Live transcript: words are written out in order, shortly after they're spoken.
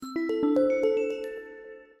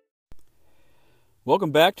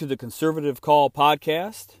Welcome back to the Conservative Call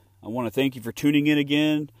podcast. I want to thank you for tuning in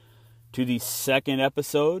again to the second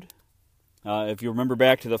episode. If you remember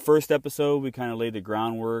back to the first episode, we kind of laid the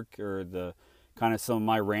groundwork or the kind of some of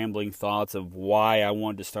my rambling thoughts of why I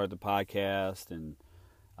wanted to start the podcast. And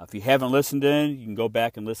if you haven't listened in, you can go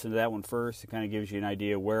back and listen to that one first. It kind of gives you an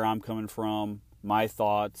idea of where I'm coming from, my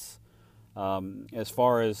thoughts, as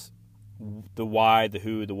far as the why, the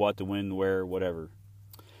who, the what, the when, the where, whatever.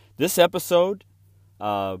 This episode,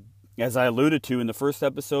 as I alluded to in the first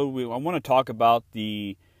episode, I want to talk about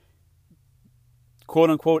the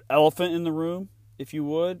quote-unquote elephant in the room, if you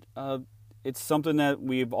would. It's something that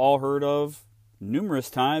we've all heard of numerous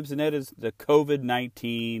times, and that is the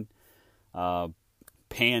COVID-19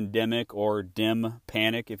 pandemic, or DEM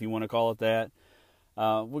panic, if you want to call it that.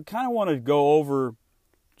 We kind of want to go over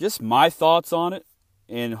just my thoughts on it,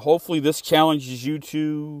 and hopefully this challenges you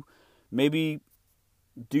to maybe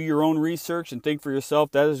do your own research and think for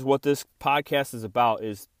yourself. That is what this podcast is about,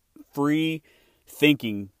 is free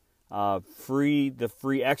thinking, the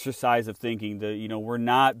free exercise of thinking. We're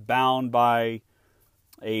not bound by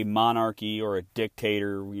a monarchy or a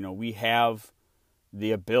dictator. We have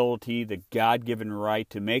the ability, the God-given right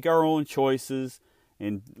to make our own choices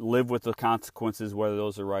and live with the consequences, whether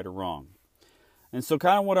those are right or wrong. And so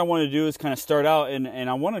kind of what I want to do is kind of start out, and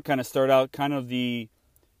I want to kind of start out kind of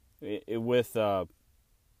with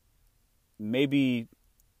maybe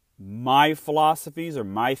my philosophies or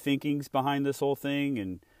my thinkings behind this whole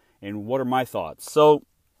thing, and what are my thoughts. So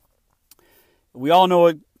we all know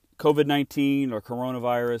it, COVID-19 or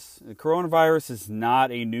coronavirus. The coronavirus is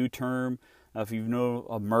not a new term. If you know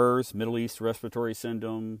of MERS, Middle East Respiratory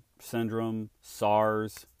Syndrome,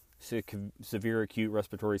 SARS, Severe Acute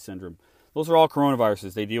Respiratory Syndrome. Those are all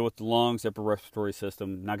coronaviruses. They deal with the lungs, upper respiratory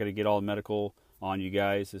system. Not going to get all medical on you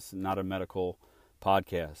guys. It's not a medical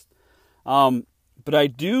podcast. But I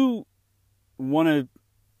do want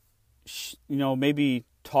to, maybe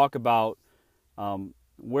talk about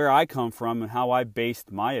where I come from and how I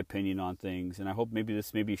based my opinion on things. And I hope maybe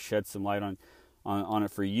this maybe sheds some light on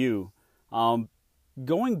it for you.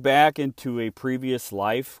 Going back into a previous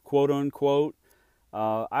life, quote unquote,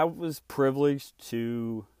 I was privileged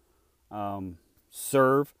to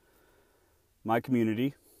serve my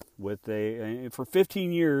community for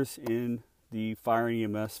 15 years in the fire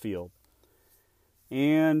and EMS field.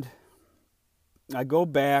 And I go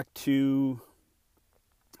back to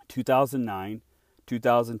 2009,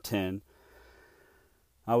 2010.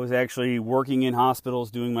 I was actually working in hospitals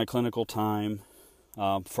doing my clinical time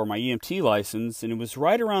for my EMT license, and it was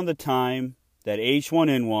right around the time that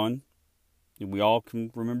H1N1, and we all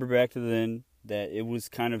can remember back to then, that it was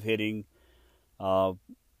kind of hitting, and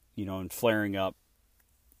flaring up.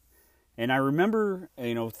 And I remember,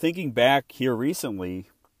 thinking back here recently,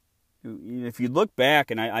 if you look back,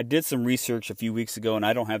 and I did some research a few weeks ago, and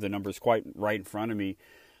I don't have the numbers quite right in front of me.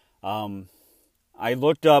 I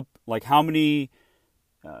looked up like how many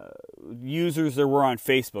users there were on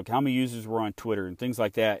Facebook, how many users were on Twitter, and things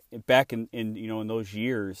like that back in those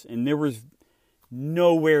years, and there was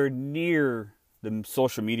nowhere near the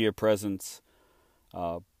social media presence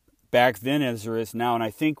back then as there is now. And I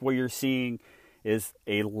think what you're seeing is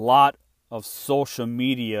a lot of social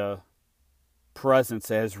media presence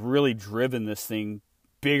that has really driven this thing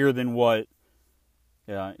bigger than what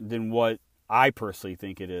I personally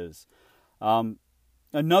think it is.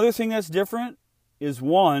 Another thing that's different is,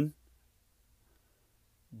 one,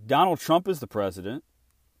 Donald Trump is the president.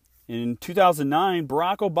 In 2009,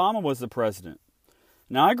 Barack Obama was the president.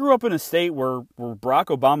 Now, I grew up in a state where Barack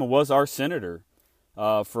Obama was our senator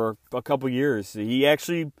for a couple years. He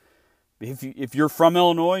actually, if you're from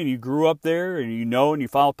Illinois and you grew up there and you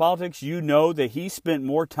follow politics, you know that he spent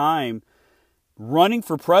more time running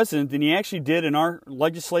for president than he actually did in our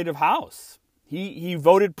legislative house. He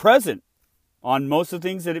voted present on most of the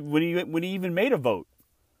things that when he even made a vote.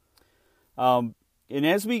 And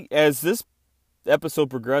as this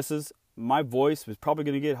episode progresses, my voice is probably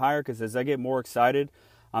going to get higher, because as I get more excited,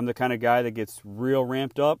 I'm the kind of guy that gets real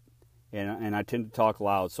ramped up, and I tend to talk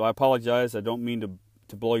loud. So I apologize. I don't mean to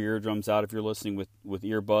blow your eardrums out if you're listening with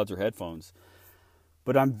earbuds or headphones.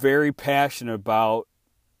 But I'm very passionate about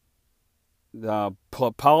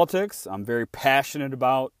politics. I'm very passionate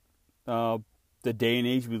about the day and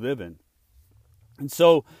age we live in. And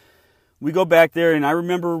so we go back there, and I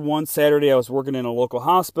remember one Saturday I was working in a local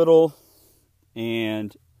hospital,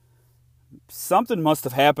 and something must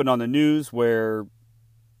have happened on the news where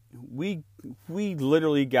we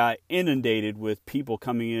literally got inundated with people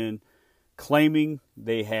coming in claiming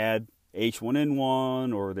they had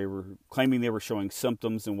H1N1, or they were claiming they were showing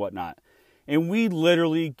symptoms and whatnot. And we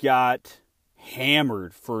literally got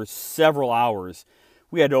hammered for several hours.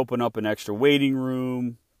 We had to open up an extra waiting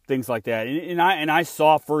room, things like that. And I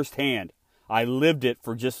saw firsthand. I lived it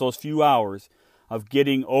for just those few hours of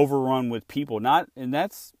getting overrun with people. And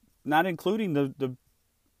that's not including the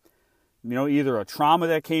either a trauma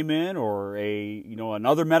that came in or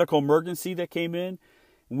another medical emergency that came in.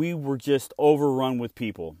 We were just overrun with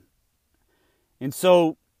people. And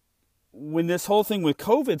so when this whole thing with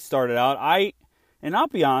COVID started out, I'll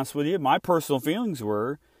be honest with you, my personal feelings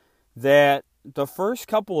were that the first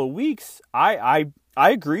couple of weeks, I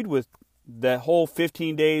agreed with that whole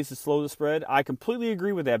 15 days to slow the spread. I completely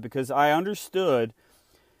agree with that because I understood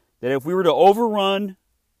that if we were to overrun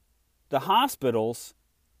the hospitals,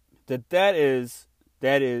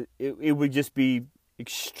 it would just be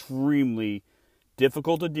extremely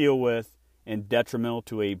difficult to deal with and detrimental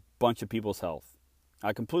to a bunch of people's health.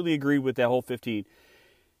 I completely agree with that whole 15.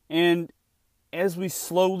 And as we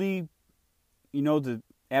slowly,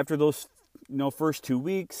 after those, first 2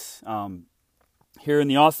 weeks, here in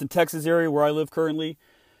the Austin, Texas area where I live currently,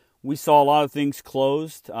 we saw a lot of things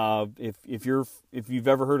closed. If you've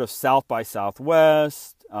ever heard of South by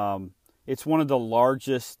Southwest, it's one of the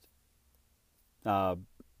largest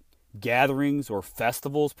gatherings or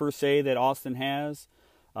festivals per se that Austin has.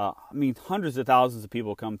 Hundreds of thousands of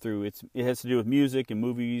people come through. It has to do with music and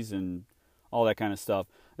movies and all that kind of stuff.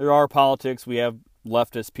 There are politics. We have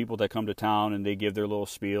leftist people that come to town and they give their little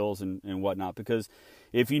spiels and whatnot. Because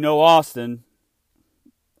if you know Austin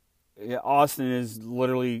is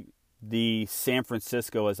literally the San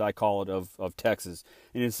Francisco, as I call it, of Texas.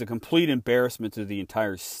 And it's a complete embarrassment to the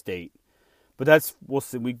entire state. But we'll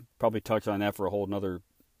see. We probably touch on that for a whole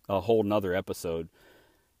nother episode.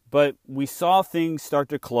 But we saw things start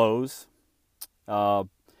to close.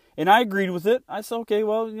 And I agreed with it. I said, okay,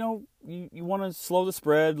 well, you want to slow the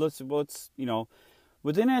spread. Let's.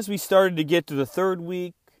 But then as we started to get to the third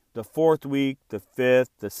week, the fourth week, the fifth,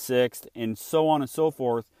 the sixth, and so on and so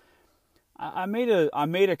forth, I made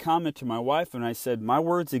a comment to my wife, and I said my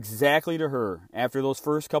words exactly to her after those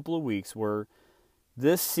first couple of weeks were,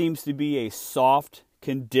 this seems to be a soft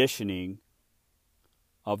conditioning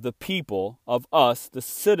of the people, of us, the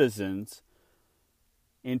citizens,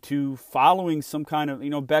 into following some kind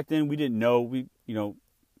of, back then we didn't know,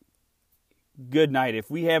 good night.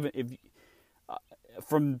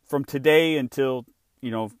 From today until,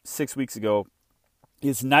 6 weeks ago,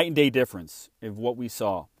 is night and day difference of what we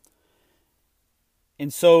saw.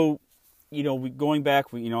 And so, going back,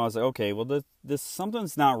 I was like, okay, well, this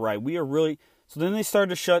something's not right. We are really. So then they started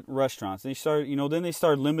to shut restaurants. Then they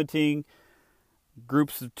started limiting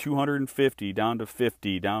groups of 250 down to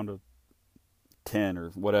 50, down to 10 or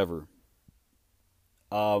whatever.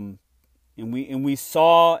 And we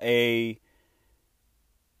saw a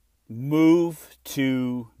move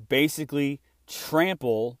to basically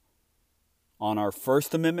trample on our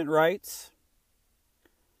First Amendment rights,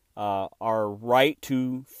 our right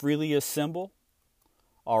to freely assemble,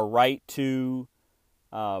 our right to,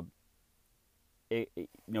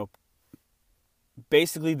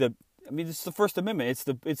 basically it's the First Amendment.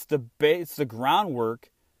 It's the groundwork,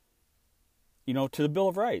 to the Bill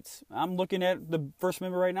of Rights. I'm looking at the First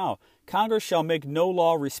Amendment right now. Congress shall make no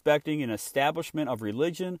law respecting an establishment of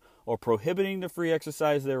religion or prohibiting the free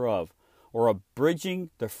exercise thereof, or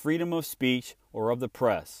abridging the freedom of speech or of the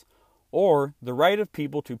press, or the right of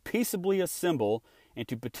people to peaceably assemble and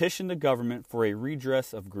to petition the government for a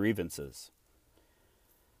redress of grievances.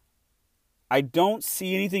 I don't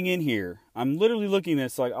see anything in here. I'm literally looking at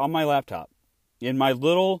this like on my laptop, in my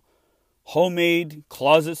little homemade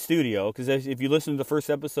closet studio. Because if you listen to the first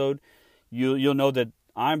episode, you'll know that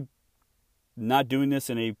I'm not doing this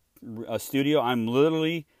in a studio. I'm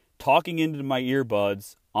literally talking into my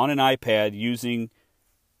earbuds on an iPad using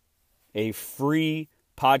a free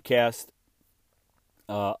podcast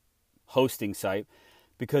hosting site,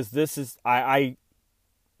 because this is I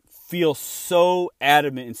feel so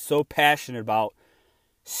adamant and so passionate about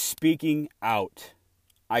speaking out.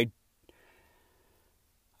 I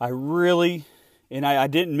really, and I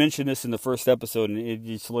didn't mention this in the first episode, and it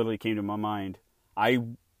just literally came to my mind.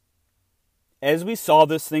 As we saw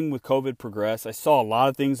this thing with COVID progress, I saw a lot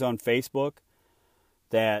of things on Facebook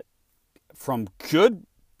that from good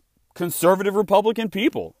conservative Republican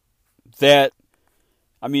people that,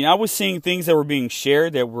 I was seeing things that were being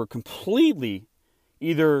shared that were completely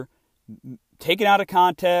either taken out of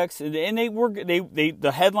context, and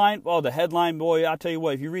the headline. Well, the headline, boy, I'll tell you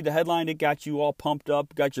what. If you read the headline, it got you all pumped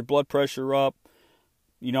up, got your blood pressure up.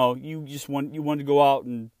 You wanted to go out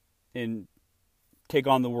and take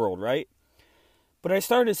on the world, right? But I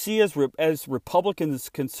started to see as Republicans,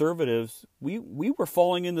 conservatives, we were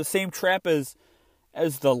falling in the same trap as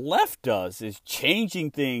the left does, is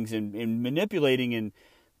changing things and manipulating and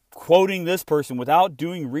quoting this person without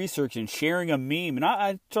doing research and sharing a meme. And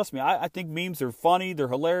I trust me, I think memes are funny, they're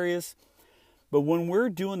hilarious. But when we're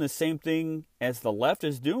doing the same thing as the left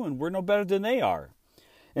is doing, we're no better than they are.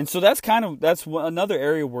 And so that's another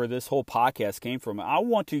area where this whole podcast came from. I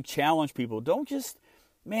want to challenge people. Don't just,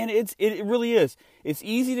 man, it really is. It's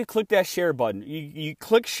easy to click that share button. You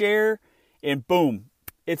click share and boom,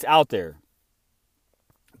 it's out there.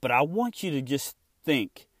 But I want you to just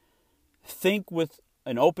think with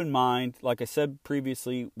an open mind, like I said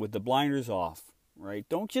previously, with the blinders off, right?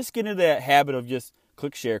 Don't just get into that habit of just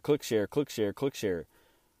click share, click share, click share, click share.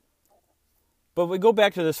 But we go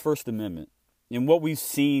back to this First Amendment and what we've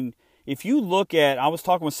seen. If you look at, I was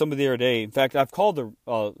talking with somebody the other day. In fact, I've called the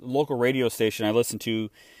local radio station I listen to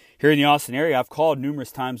here in the Austin area. I've called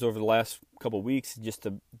numerous times over the last couple of weeks just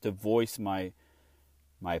to voice my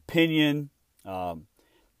opinion.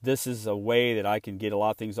 This is a way that I can get a lot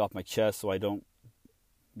of things off my chest so I don't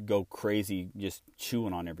go crazy just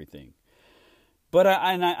chewing on everything. But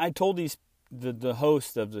I told the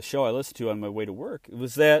host of the show I listened to on my way to work, it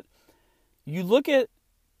was that you look at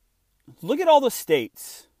all the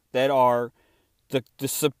states that are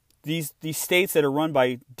these states that are run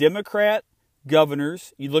by Democrat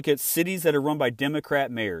governors. You look at cities that are run by Democrat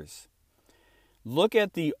mayors. Look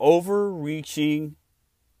at the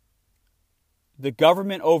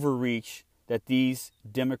government overreach that these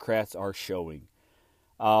Democrats are showing.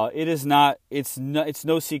 It's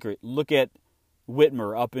no secret. Look at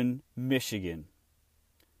Whitmer up in Michigan.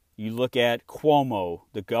 You look at Cuomo,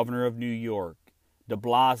 the governor of New York, de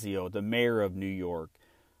Blasio, the mayor of New York,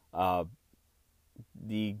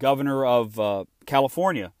 the governor of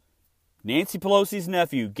California, Nancy Pelosi's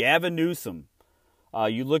nephew, Gavin Newsom.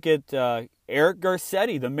 You look at Eric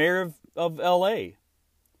Garcetti, the mayor of L.A.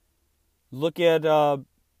 Look at,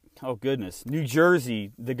 New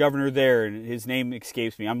Jersey, the governor there, and his name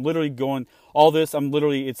escapes me. I'm literally going,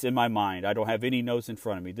 it's in my mind. I don't have any notes in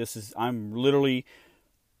front of me. I'm literally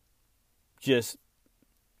just,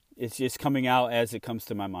 it's just coming out as it comes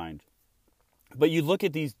to my mind. But you look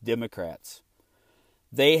at these Democrats.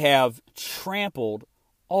 They have trampled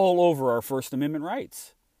all over our First Amendment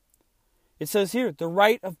rights. It says here, the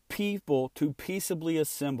right of people to peaceably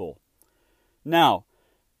assemble. Now,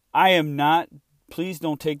 I am not, please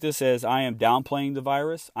don't take this as I am downplaying the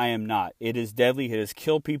virus. I am not. It is deadly. It has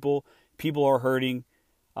killed people. People are hurting.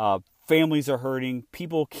 Families are hurting.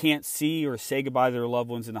 People can't see or say goodbye to their loved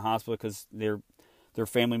ones in the hospital because their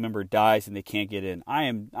family member dies and they can't get in.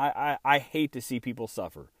 I hate to see people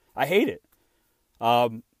suffer. I hate it.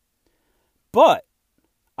 But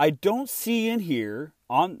I don't see in here,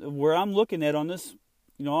 on where I'm looking at on this,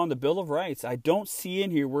 on the Bill of Rights, I don't see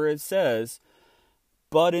in here where it says,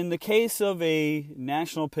 but in the case of a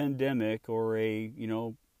national pandemic or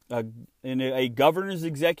in a governor's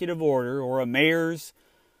executive order or a mayor's,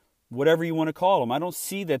 whatever you want to call them, I don't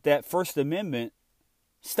see that First Amendment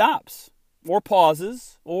stops or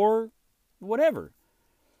pauses or whatever.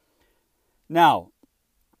 Now,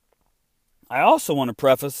 I also want to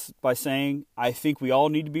preface by saying I think we all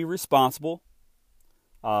need to be responsible.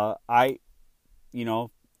 I'm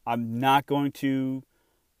not going to,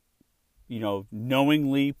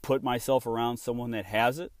 knowingly put myself around someone that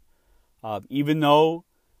has it. Even though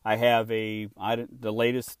I have the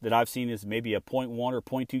latest that I've seen is maybe a 0.1 or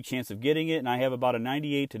 0.2 chance of getting it, and I have about a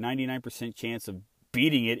 98 to 99% chance of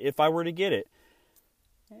beating it if I were to get it.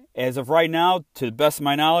 As of right now, to the best of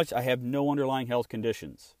my knowledge, I have no underlying health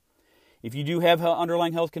conditions. If you do have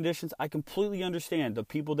underlying health conditions, I completely understand. The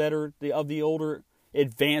people that are of the older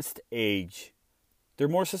advanced age, they're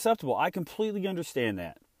more susceptible. I completely understand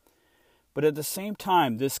that. But at the same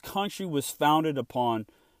time, this country was founded upon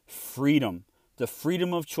freedom, the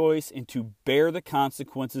freedom of choice, and to bear the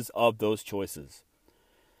consequences of those choices.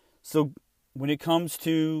 So when it comes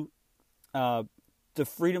to the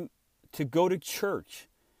freedom to go to church,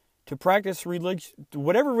 to practice religion,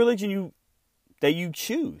 whatever religion that you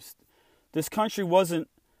choose, this country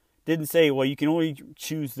didn't say, well, you can only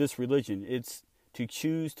choose this religion. It's to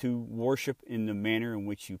choose to worship in the manner in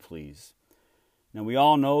which you please. Now, we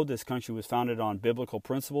all know this country was founded on biblical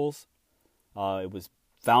principles. It was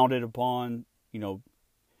founded upon,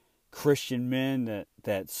 Christian men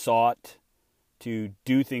that sought to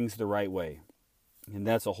do things the right way. And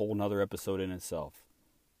that's a whole nother episode in itself.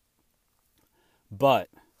 But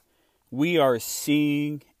we are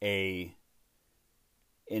seeing an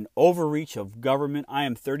overreach of government. I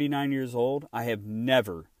am 39 years old. I have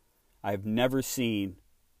never seen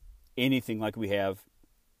anything like we've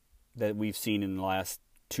seen in the last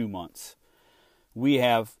 2 months. We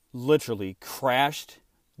have literally crashed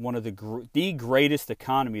one of the greatest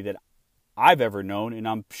economy that I've ever known, and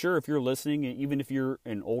I'm sure if you're listening, even if you're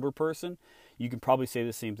an older person, you can probably say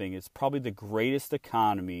the same thing. It's probably the greatest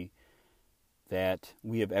economy that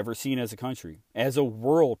we have ever seen as a country, as a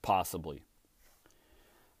world possibly.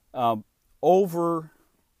 And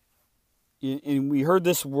we heard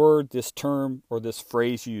this word, this term, or this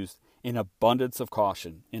phrase used, in abundance of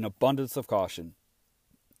caution. In abundance of caution.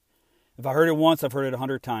 If I heard it once, I've heard it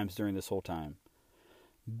 100 times during this whole time.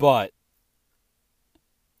 But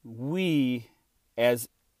we, as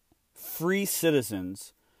free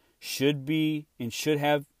citizens, should be and should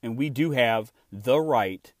have, and we do have the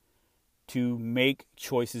right to make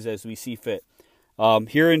choices as we see fit.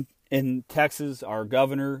 Here in Texas, our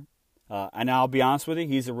governor, and I'll be honest with you,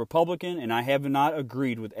 he's a Republican, and I have not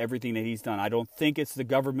agreed with everything that he's done. I don't think it's the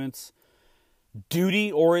government's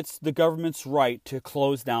duty or it's the government's right to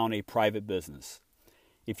close down a private business.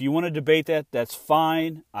 If you want to debate that, that's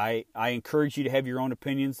fine. I encourage you to have your own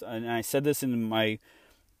opinions, and I said this in my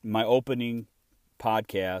opening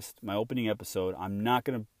podcast, my opening episode. I'm not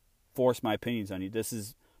going to force my opinions on you. This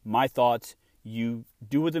is my thoughts. You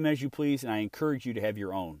do with them as you please, and I encourage you to have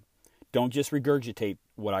your own. Don't just regurgitate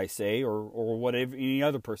what I say or what any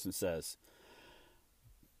other person says.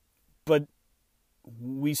 But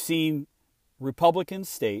we've seen Republican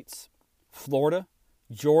states, Florida,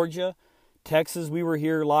 Georgia, Texas, we were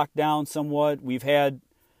here locked down somewhat. We've had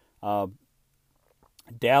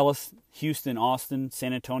Dallas, Houston, Austin,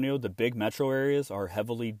 San Antonio, the big metro areas are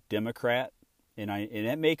heavily Democrat. And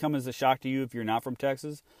that may come as a shock to you if you're not from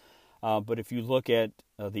Texas. But if you look at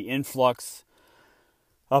the influx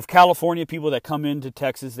of California people that come into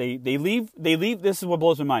Texas, they leave. This is what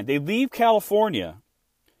blows my mind. They leave California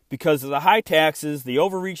because of the high taxes, the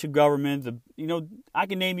overreach of government. I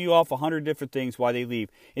can name you off 100 different things why they leave,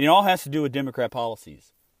 and it all has to do with Democrat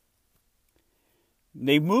policies.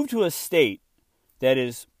 They move to a state that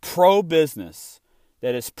is pro-business,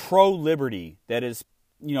 that is pro-liberty, that is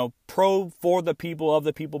pro for the people, of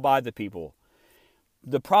the people, by the people.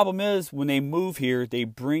 The problem is when they move here, they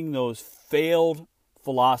bring those failed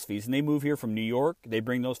philosophies. And they move here from New York, they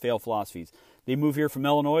bring those failed philosophies. They move here from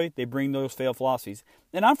Illinois, they bring those failed philosophies.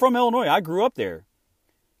 And I'm from Illinois. I grew up there.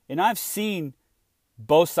 And I've seen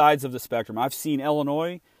both sides of the spectrum. I've seen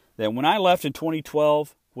Illinois that when I left in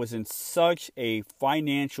 2012 was in such a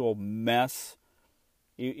financial mess.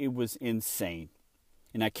 It was insane.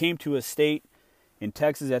 And I came to a state in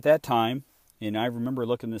Texas at that time, and I remember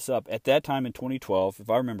looking this up. At that time in 2012, if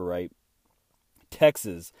I remember right,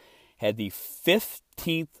 Texas had the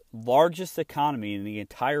 15th largest economy in the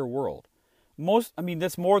entire world.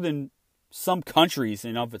 That's more than some countries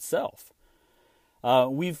in of itself.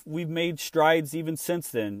 We've made strides even since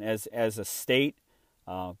then as a state,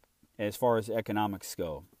 as far as economics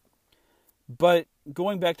go. But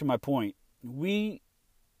going back to my point, we've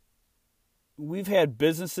had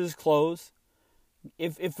businesses close.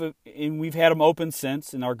 And we've had them open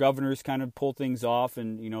since, and our governor's kind of pulled things off,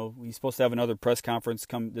 and he's supposed to have another press conference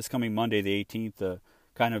this coming Monday, the 18th, to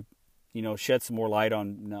kind of shed some more light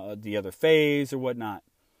on the other phase or whatnot.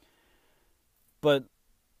 But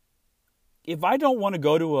if I don't want to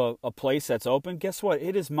go to a place that's open, guess what?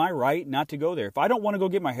 It is my right not to go there. If I don't want to go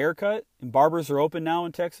get my hair cut, and barbers are open now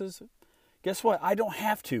in Texas, guess what? I don't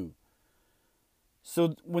have to.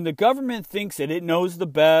 So when the government thinks that it knows the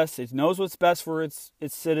best, it knows what's best for its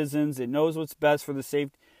citizens, it knows what's best for the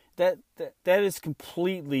safety, that is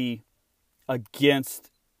completely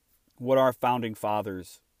against what our founding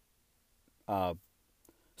fathers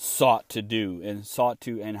sought to do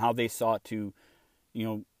and how they sought to,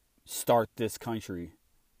 start this country.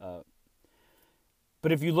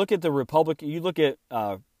 But if you look at the Republican, you look at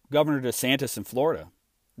Governor DeSantis in Florida,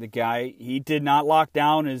 the guy, he did not lock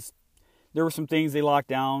down there were some things they locked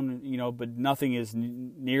down, but nothing is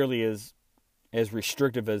nearly as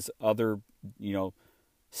restrictive as other,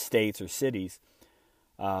 states or cities.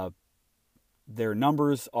 Their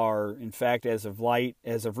numbers are, in fact, as of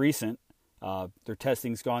recent, their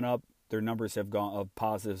testing's gone up. Their numbers of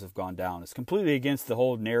positives have gone down. It's completely against the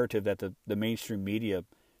whole narrative that the mainstream media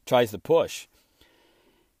tries to push.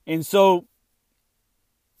 And so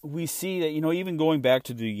we see that, even going back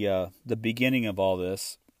to the beginning of all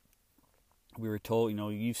this, we were told,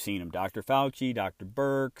 you've seen them, Dr. Fauci, Dr.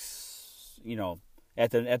 Birx,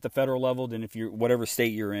 at the federal level. Then if you're whatever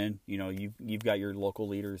state you're in, you've got your local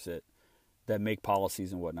leaders that make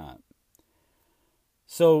policies and whatnot.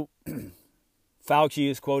 So Fauci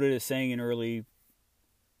is quoted as saying in early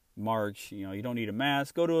March, you don't need a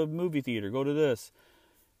mask. Go to a movie theater. Go to this.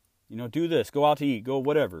 do this, go out to eat, go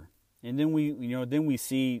whatever. And then we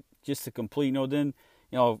see just a complete, man,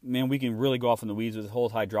 we can really go off in the weeds with the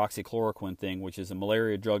whole hydroxychloroquine thing, which is a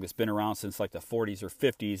malaria drug that's been around since like the 40s or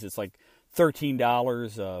 50s. It's like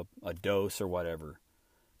 $13 a dose or whatever,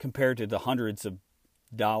 compared to the hundreds of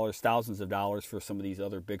dollars, thousands of dollars for some of these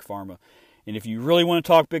other big pharma. And if you really want to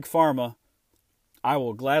talk big pharma, I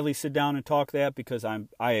will gladly sit down and talk that, because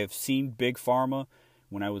I have seen big pharma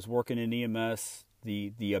when I was working in EMS.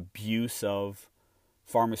 The abuse of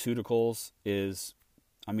pharmaceuticals is,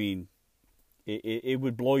 it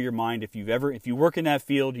would blow your mind if you work in that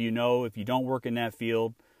field. If you don't work in that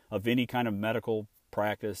field of any kind of medical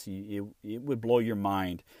practice, it would blow your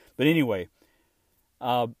mind. But anyway,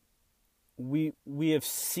 we have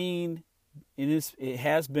seen it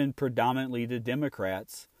has been predominantly the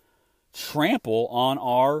Democrats trample on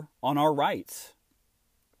our rights.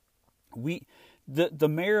 The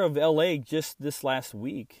mayor of LA just this last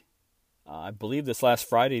week, I believe this last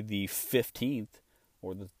Friday, the 15th,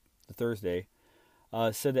 or the Thursday,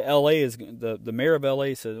 said that the mayor of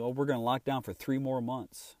LA said, "Oh, we're going to lock down for 3 more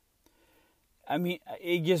months."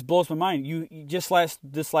 It just blows my mind. This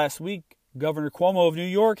last week, Governor Cuomo of New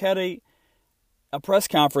York had a press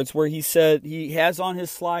conference where he said he has on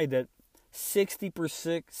his slide that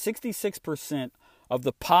 66% of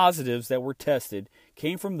the positives that were tested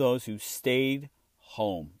came from those who stayed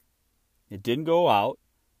home. It didn't go out.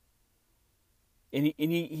 And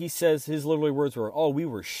he says his literally words were, "Oh, we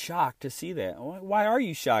were shocked to see that." Why are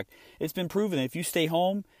you shocked? It's been proven that if you stay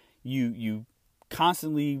home, you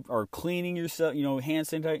constantly are cleaning yourself, hand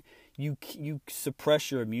sanitizer, you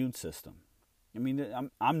suppress your immune system.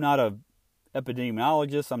 I'm not a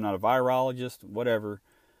epidemiologist, I'm not a virologist, whatever.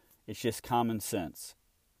 It's just common sense.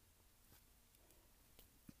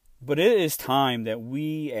 But it is time that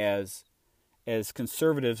we as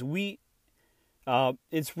conservatives,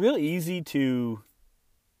 it's really easy to,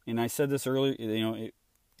 and I said this earlier,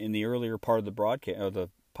 in the earlier part of the broadcast or the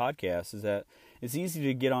podcast, is that it's easy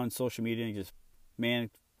to get on social media and just,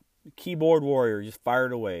 keyboard warrior, just fire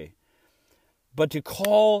it away. But to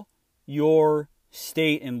call your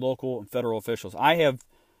state and local and federal officials, I have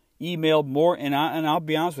emailed more, and I'll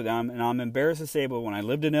be honest with you, I'm embarrassed to say, but when I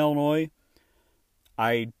lived in Illinois,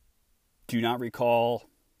 I do not recall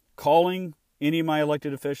calling any of my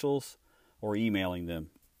elected officials or emailing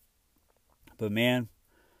them. But man,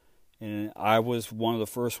 and I was one of the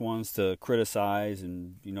first ones to criticize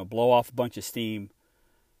and blow off a bunch of steam.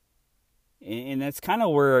 And that's kind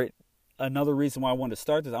of where another reason why I wanted to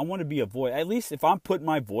start this. I want to be a voice. At least if I'm putting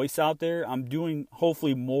my voice out there, I'm doing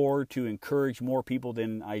hopefully more to encourage more people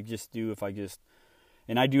than I just do if I just.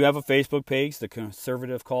 And I do have a Facebook page, The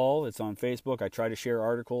Conservative Call. It's on Facebook. I try to share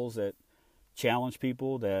articles that challenge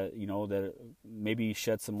people, that that maybe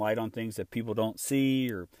shed some light on things that people don't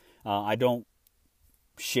see, or I don't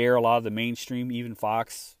share a lot of the mainstream, even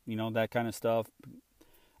Fox, that kind of stuff.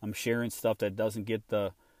 I'm sharing stuff that doesn't get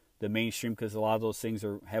the mainstream, because a lot of those things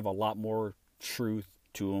have a lot more truth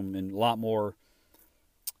to them and a lot more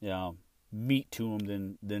meat to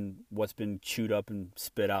them than what's been chewed up and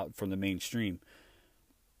spit out from the mainstream.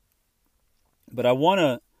 But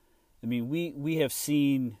we have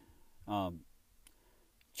seen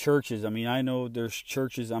churches. I know there's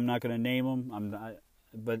churches, I'm not going to name them,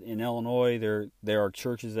 but in Illinois there are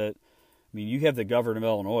churches that, you have the governor of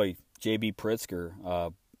Illinois, J.B.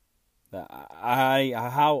 Pritzker.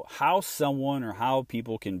 How someone or how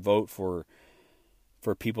people can vote for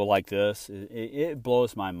people like this, it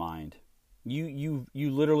blows my mind. You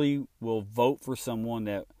literally will vote for someone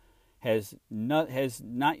that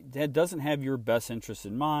that doesn't have your best interest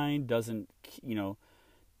in mind, doesn't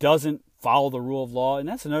follow the rule of law. And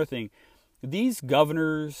that's another thing. These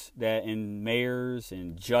governors and mayors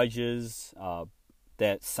and judges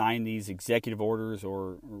that sign these executive orders,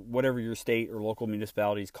 or whatever your state or local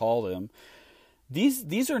municipalities call them,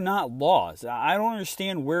 these are not laws. I don't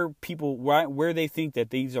understand where they think that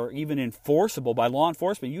these are even enforceable by law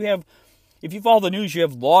enforcement. If you follow the news, you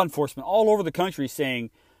have law enforcement all over the country saying,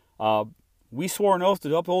 we swore an oath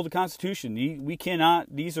to uphold the Constitution. We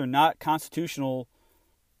cannot. These are not constitutional,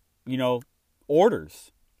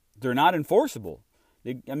 orders. They're not enforceable.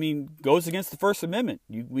 Goes against the First Amendment.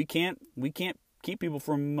 We can't keep people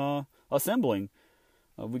from assembling.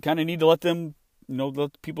 We kind of need to let them,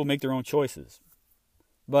 let people make their own choices.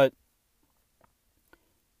 But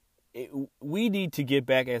we need to get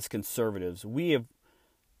back as conservatives. We have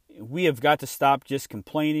got to stop just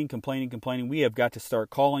complaining. We have got to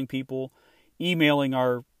start calling people, emailing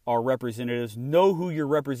our representatives, know who your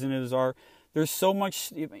representatives are. There's so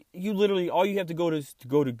much. You literally, all you have to go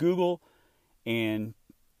to Google and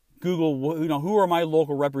Google, who are my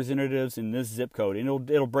local representatives in this zip code, and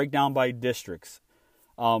it'll break down by districts.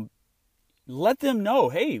 Let them know,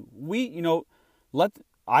 hey,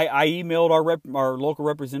 I emailed our local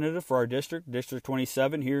representative for our district, District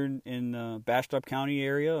 27 here in Bastrop County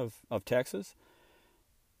area of Texas.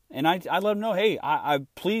 And I let them know, hey, I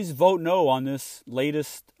please vote no on this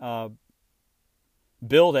latest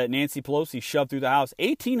bill that Nancy Pelosi shoved through the House.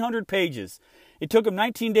 1,800 pages. It took them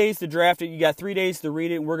 19 days to draft it. You got 3 days to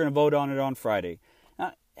read it, and we're going to vote on it on Friday.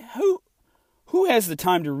 Who has the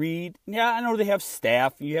time to read? Yeah, I know they have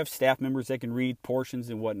staff. You have staff members that can read portions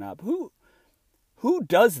and whatnot. But who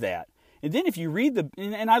does that? And then if you read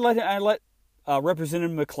and I let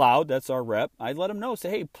Representative McLeod, that's our rep, I let him know, say,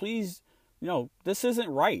 hey, please, this isn't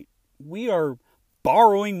right. We are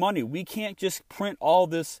borrowing money. We can't just print all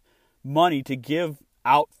this money to give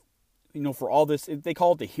out, for all this. They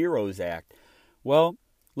call it the HEROES Act. Well,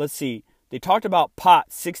 let's see. They talked about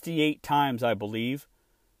pot 68 times, I believe,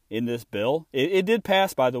 in this bill. It did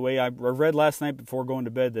pass, by the way. I read last night before going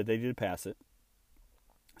to bed that they did pass it.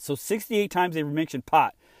 So 68 times they mentioned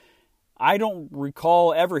pot. I don't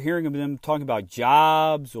recall ever hearing of them talking about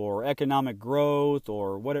jobs or economic growth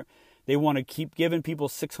or whatever. They want to keep giving people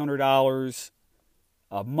 $600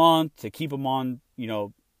 a month to keep them on,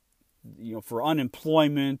 for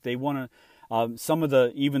unemployment. They want to, some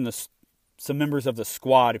members of the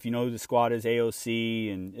squad, if you know who the squad is,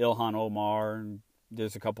 AOC and Ilhan Omar, and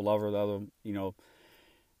there's a couple of other,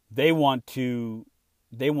 they want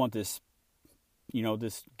this,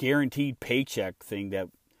 this guaranteed paycheck thing that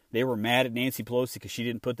they were mad at Nancy Pelosi because she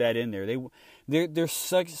didn't put that in there. They're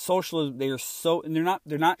such socialist. And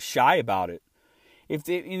they're not shy about it.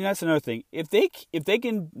 And that's another thing. If they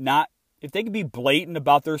can be blatant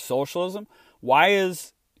about their socialism, why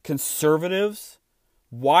as conservatives,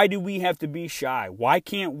 why do we have to be shy? Why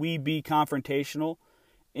can't we be confrontational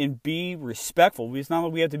and be respectful? It's not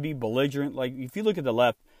like we have to be belligerent. Like if you look at the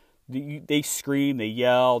left, they scream, they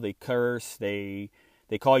yell, they curse, they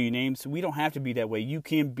call you names. We don't have to be that way. You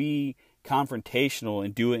can be confrontational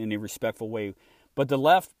and do it in a respectful way. But the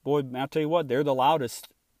left, boy, I'll tell you what, they're the loudest.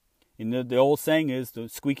 And the old saying is, the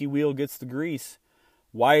squeaky wheel gets the grease.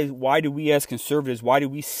 Why do we as conservatives, why do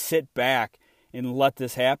we sit back and let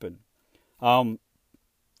this happen?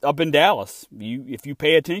 Up in Dallas, if you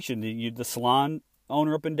pay attention, the salon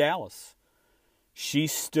owner up in Dallas, she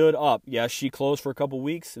stood up. Yeah, she closed for a couple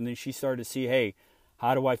weeks, and then she started to see, hey,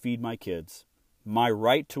 how do I feed my kids? My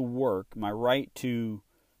right to work, my right to,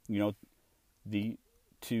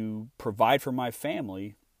 to provide for my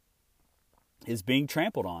family is being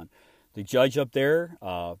trampled on. The judge up there,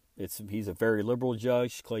 he's a very liberal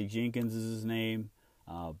judge. Clay Jenkins is his name.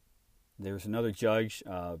 There's another judge,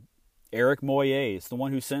 Eric Moyer. It's the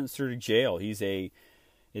one who sentenced her to jail.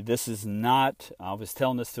 This is not, I was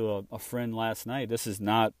telling this to a friend last night, this is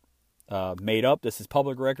not made up. This is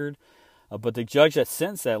public record. But the judge that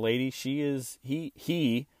sentenced that lady, he has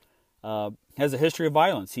a history of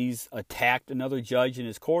violence. He's attacked another judge in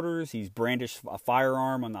his quarters. He's brandished a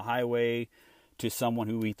firearm on the highway to someone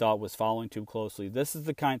who he thought was following too closely. That's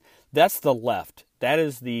the left. That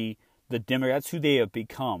is the Democrats. That's who they have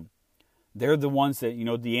become. They're the ones that,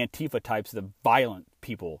 the Antifa types, the violent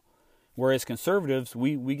people. Whereas conservatives,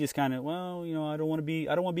 we just kind of, I don't want to be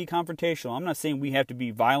confrontational. I'm not saying we have to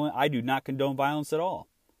be violent. I do not condone violence at all.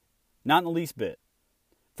 Not in the least bit.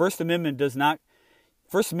 First Amendment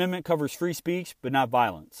covers free speech, but not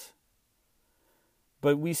violence.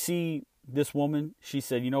 But we see this woman, she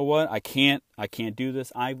said, you know what? I can't do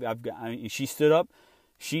this. And she stood up.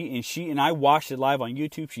 And I watched it live on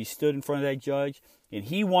YouTube. She stood in front of that judge, and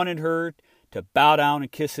he wanted her to bow down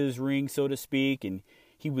and kiss his ring, so to speak. And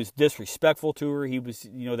he was disrespectful to her. He was,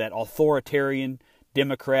 that authoritarian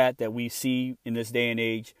Democrat that we see in this day and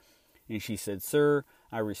age. And she said, sir,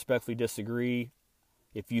 I respectfully disagree.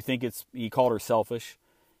 If you think he called her selfish.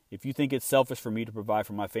 If you think it's selfish for me to provide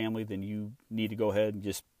for my family, then you need to go ahead and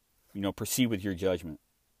just, proceed with your judgment.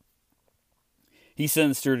 He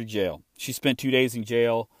sentenced her to jail. She spent 2 days in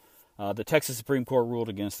jail. The Texas Supreme Court ruled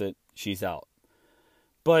against it. She's out.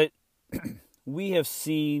 But we have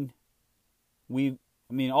seen,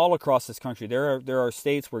 all across this country, there are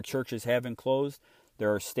states where churches haven't closed.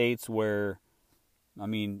 There are states where,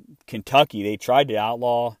 Kentucky, they tried to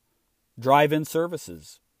outlaw drive-in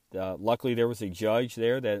services. Luckily, there was a judge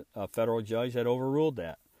there, a federal judge, that overruled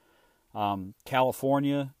that.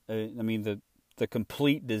 California, the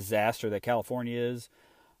complete disaster that California is.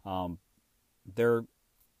 You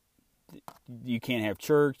can't have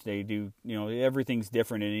church. They do, everything's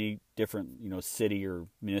different in any different, city or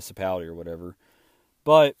municipality or whatever.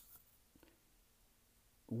 But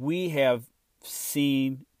we have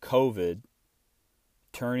seen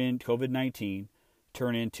COVID-19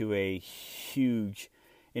 turn into a huge,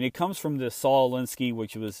 and it comes from the Saul Alinsky,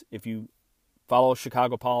 which was, if you follow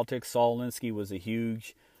Chicago politics, Saul Alinsky was a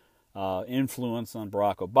huge influence on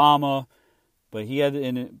Barack Obama. But he had,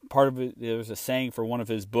 in part of it, there was a saying for one of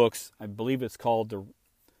his books, I believe it's called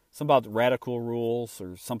something about the radical rules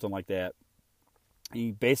or something like that.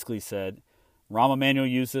 He basically said, Rahm Emanuel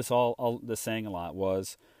used the saying a lot,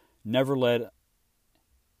 was never let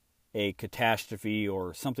a catastrophe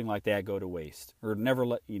or something like that go to waste, or never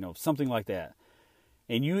let, something like that.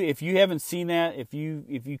 And if you haven't seen that, if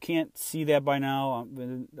you can't see that by now,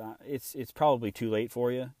 it's probably too late for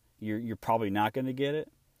you. You're probably not going to get it.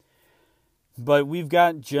 But we've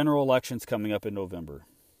got general elections coming up in November.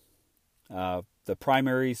 The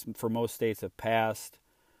primaries for most states have passed.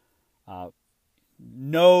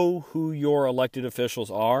 Know who your elected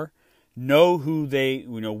officials are. Know who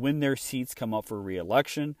when their seats come up for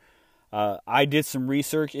re-election. I did some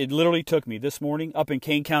research. It literally took me this morning up in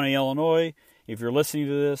Kane County, Illinois. If you're listening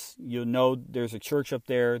to this, you'll know there's a church up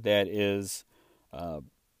there that is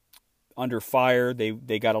under fire.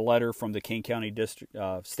 They got a letter from the Kane County District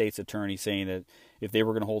State's Attorney saying that if they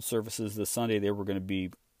were going to hold services this Sunday, they were going to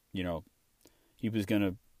be, he was going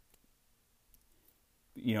to,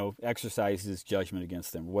 exercise his judgment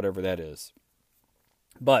against them, whatever that is.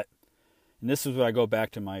 But, and this is where I go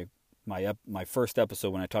back to my first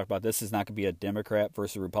episode when I talked about this is not going to be a Democrat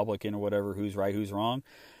versus Republican or whatever, who's right, who's wrong.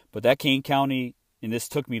 But that Kane County, and this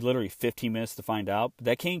took me literally 15 minutes to find out, but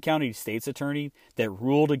that Kane County State's Attorney that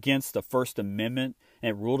ruled against the First Amendment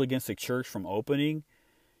and ruled against the church from opening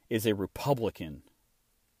is a Republican.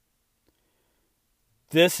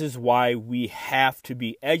 This is why we have to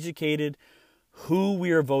be educated who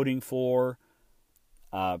we are voting for,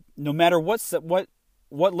 no matter what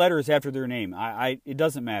letter is after their name. It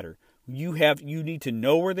doesn't matter. You need to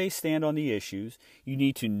know where they stand on the issues. You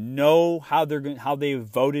need to know how they've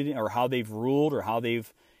voted or how they've ruled or how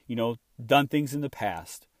they've done things in the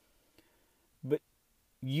past. But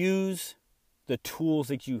use the tools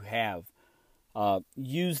that you have.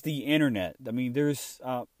 Use the internet. I mean,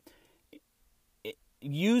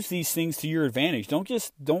 use these things to your advantage.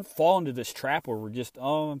 Don't fall into this trap where we're just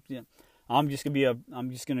I'm just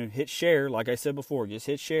gonna hit share, like I said before. Just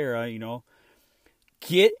hit share.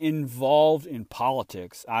 Get involved in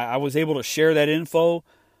politics. I was able to share that info,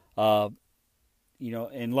 and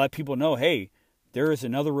let people know, hey, there is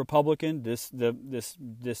another Republican. This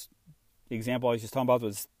example I was just talking about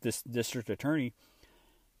was this district attorney.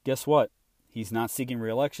 Guess what? He's not seeking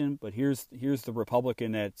re-election, but here's the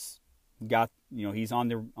Republican that's got, he's on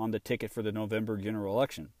the ticket for the November general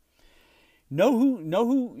election. Know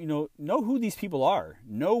who these people are.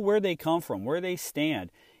 Know where they come from, where they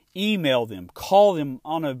stand. Email them, call them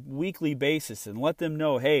on a weekly basis, and let them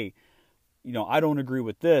know, hey, I don't agree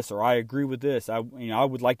with this, or I agree with this. I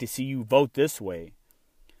would like to see you vote this way.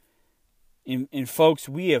 And folks,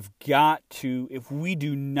 we have got to, if we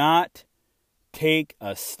do not take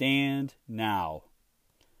a stand now.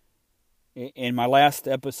 In my last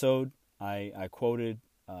episode, I quoted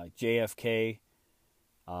JFK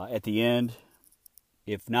at the end.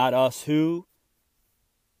 If not us, who?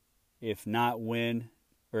 If not when?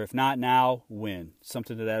 Or if not now, when?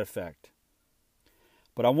 Something to that effect.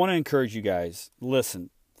 But I want to encourage you guys, listen.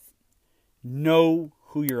 Know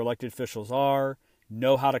who your elected officials are.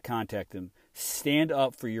 Know how to contact them. Stand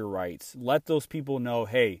up for your rights. Let those people know,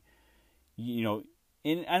 hey, and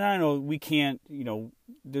I know we can't,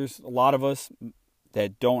 there's a lot of us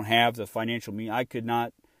that don't have the financial means. I could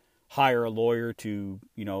not hire a lawyer to,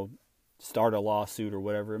 start a lawsuit or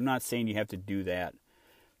whatever. I'm not saying you have to do that.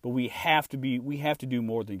 But we have to do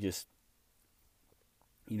more than just,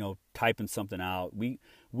 typing something out. We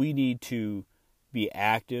need to be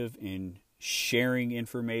active in sharing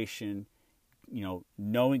information,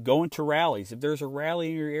 going to rallies. If there's a rally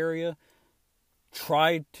in your area,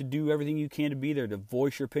 try to do everything you can to be there, to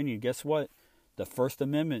voice your opinion. Guess what? The First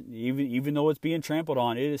Amendment, even though it's being trampled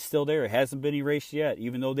on, it is still there. It hasn't been erased yet,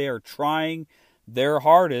 even though they are trying their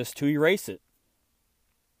hardest to erase it.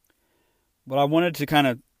 But I wanted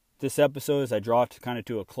to this episode, as I draw it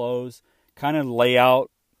to a close, lay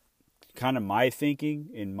out my thinking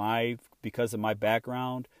because of my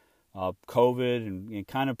background, COVID,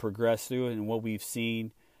 and progress through it and what we've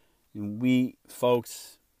seen. And we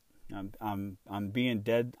folks, I'm being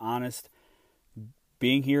dead honest.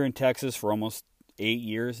 Being here in Texas for almost 8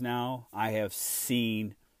 years now, I have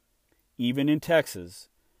seen, even in Texas,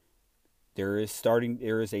 especially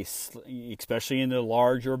in the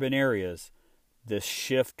large urban areas, this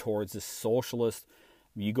shift towards this socialist.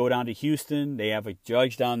 You go down to Houston, they have a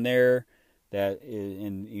judge down there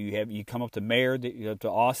And you come up to mayor, you go to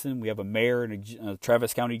Austin, we have a mayor and a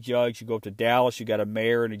Travis County judge. You go up to Dallas, you got a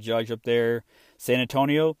mayor and a judge up there. San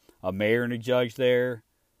Antonio, a mayor and a judge there.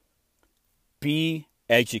 Be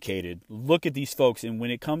educated. Look at these folks, and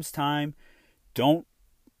when it comes time for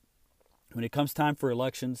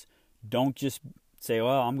elections, don't just say,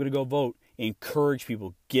 well, I'm going to go vote. Encourage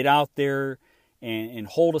people. Get out there and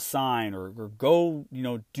hold a sign or go,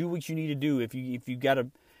 do what you need to do. If you got to,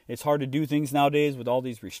 it's hard to do things nowadays with all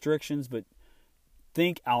these restrictions, but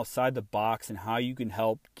think outside the box and how you can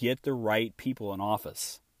help get the right people in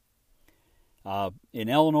office. In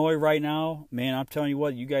Illinois right now, man, I'm telling you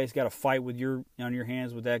what, you guys got to fight on your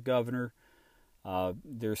hands with that governor.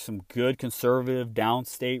 There's some good conservative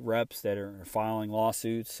downstate reps that are filing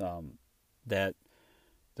lawsuits that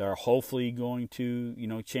are hopefully going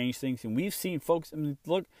to change things. And we've seen folks. I mean,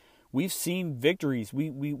 look, we've seen victories.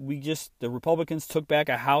 The Republicans took back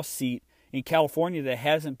a House seat in California that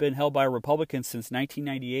hasn't been held by a Republican since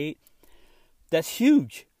 1998. That's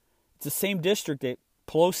huge. It's the same district that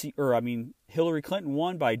Hillary Clinton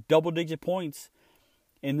won by double-digit points,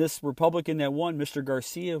 and this Republican that won, Mr.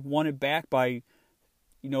 Garcia, won it back by,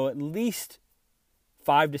 at least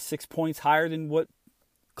 5 to 6 points higher than what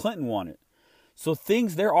Clinton won it. So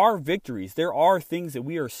there are victories. There are things that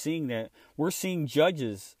we are seeing that we're seeing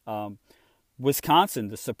judges. Wisconsin,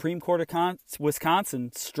 the Supreme Court of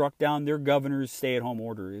Wisconsin struck down their governor's stay-at-home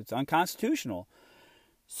order. It's unconstitutional.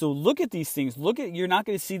 So look at these things. You're not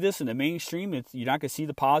going to see this in the mainstream. You're not going to see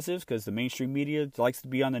the positives because the mainstream media likes to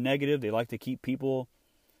be on the negative. They like to keep people,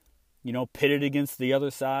 pitted against the other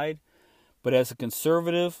side. But as a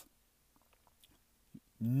conservative,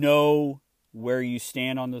 know where you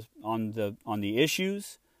stand on the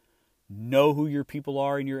issues. Know who your people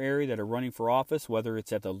are in your area that are running for office, whether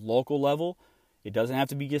it's at the local level. It doesn't have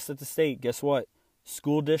to be just at the state. Guess what?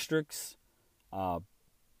 School districts.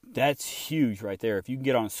 That's huge right there. If you can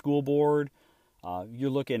get on a school board, you're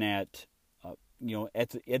looking at,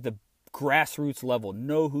 at the grassroots level.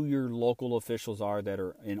 Know who your local officials are that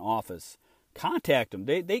are in office. Contact them.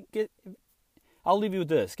 I'll leave you with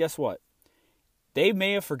this. Guess what? They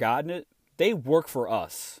may have forgotten it. They work for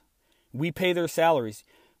us. We pay their salaries.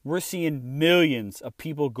 We're seeing millions of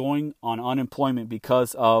people going on unemployment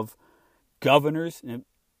because of governors and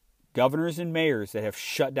mayors that have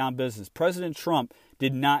shut down business. President Trump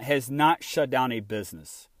has not shut down a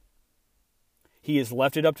business. He has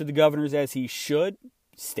left it up to the governors as he should.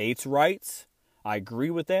 States' rights. I agree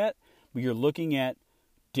with that. But you're looking at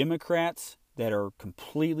Democrats that are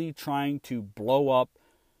completely trying to blow up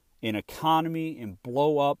an economy and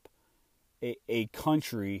blow up a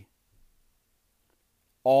country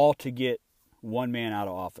all to get one man out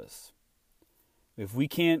of office. If we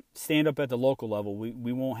can't stand up at the local level,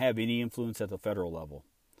 we won't have any influence at the federal level.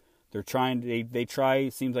 They're trying. They try.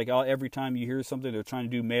 It seems like every time you hear something, they're trying to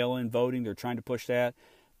do mail-in voting. They're trying to push that.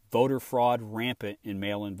 Voter fraud rampant in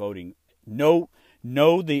mail-in voting. Know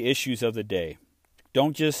the issues of the day.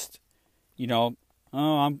 Don't just,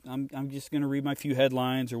 I'm just going to read my few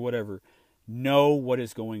headlines or whatever. Know what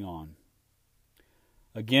is going on.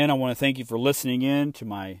 Again, I want to thank you for listening in to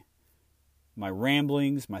my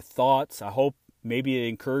ramblings, my thoughts. I hope maybe it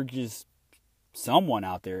encourages someone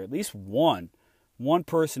out there, at least one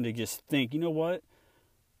person, to just think, you know what?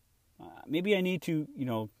 Maybe I need to,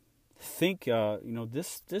 think.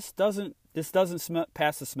 This doesn't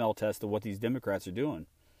pass the smell test of what these Democrats are doing.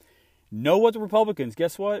 Know what the Republicans.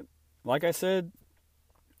 Guess what? Like I said,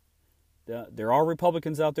 there are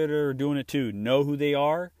Republicans out there that are doing it too. Know who they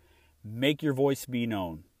are. Make your voice be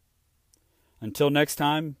known. Until next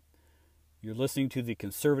time, you're listening to the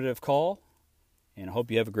Conservative Call, and I hope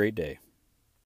you have a great day.